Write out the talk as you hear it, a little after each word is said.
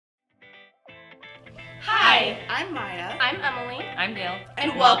Hi, I'm Maya. I'm Emily. I'm Dale.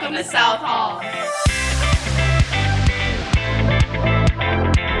 And welcome to South Hall.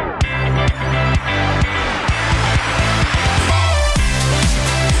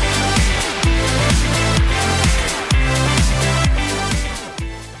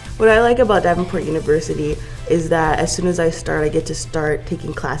 What I like about Davenport University is that as soon as I get to start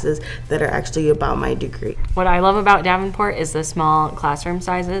taking classes that are actually about my degree. What I love about Davenport is the small classroom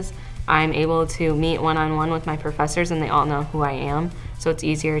sizes. I'm able to meet one-on-one with my professors and they all know who I am, so it's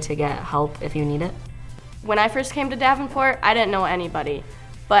easier to get help if you need it. When I first came to Davenport, I didn't know anybody.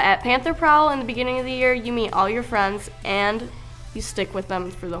 But at Panther Prowl in the beginning of the year, you meet all your friends and you stick with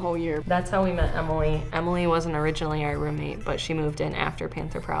them for the whole year. That's how we met Emily. Emily wasn't originally our roommate, but she moved in after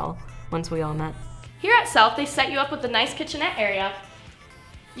Panther Prowl once we all met. Here at South, they set you up with a nice kitchenette area.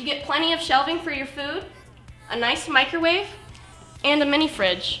 You get plenty of shelving for your food, a nice microwave, and a mini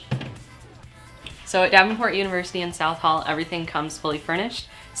fridge. So at Davenport University in South Hall, everything comes fully furnished.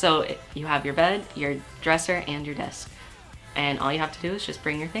 So you have your bed, your dresser, and your desk. And all you have to do is just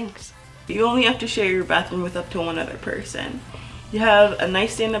bring your things. You only have to share your bathroom with up to one other person. You have a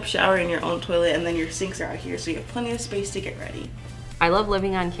nice stand-up shower and your own toilet, and then your sinks are out here, so you have plenty of space to get ready. I love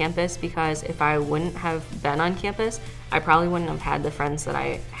living on campus because if I wouldn't have been on campus, I probably wouldn't have had the friends that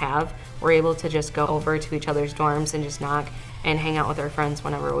I have. We're able to just go over to each other's dorms and just knock and hang out with our friends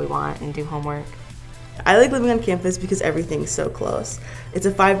whenever we want and do homework. I like living on campus because everything's so close. It's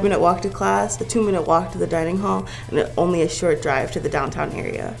a 5-minute walk to class, a 2-minute walk to the dining hall, and only a short drive to the downtown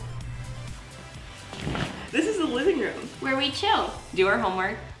area. This is the living room. Where we chill. Do our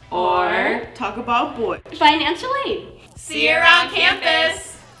homework Or talk about boys. Financial aid. See you around campus!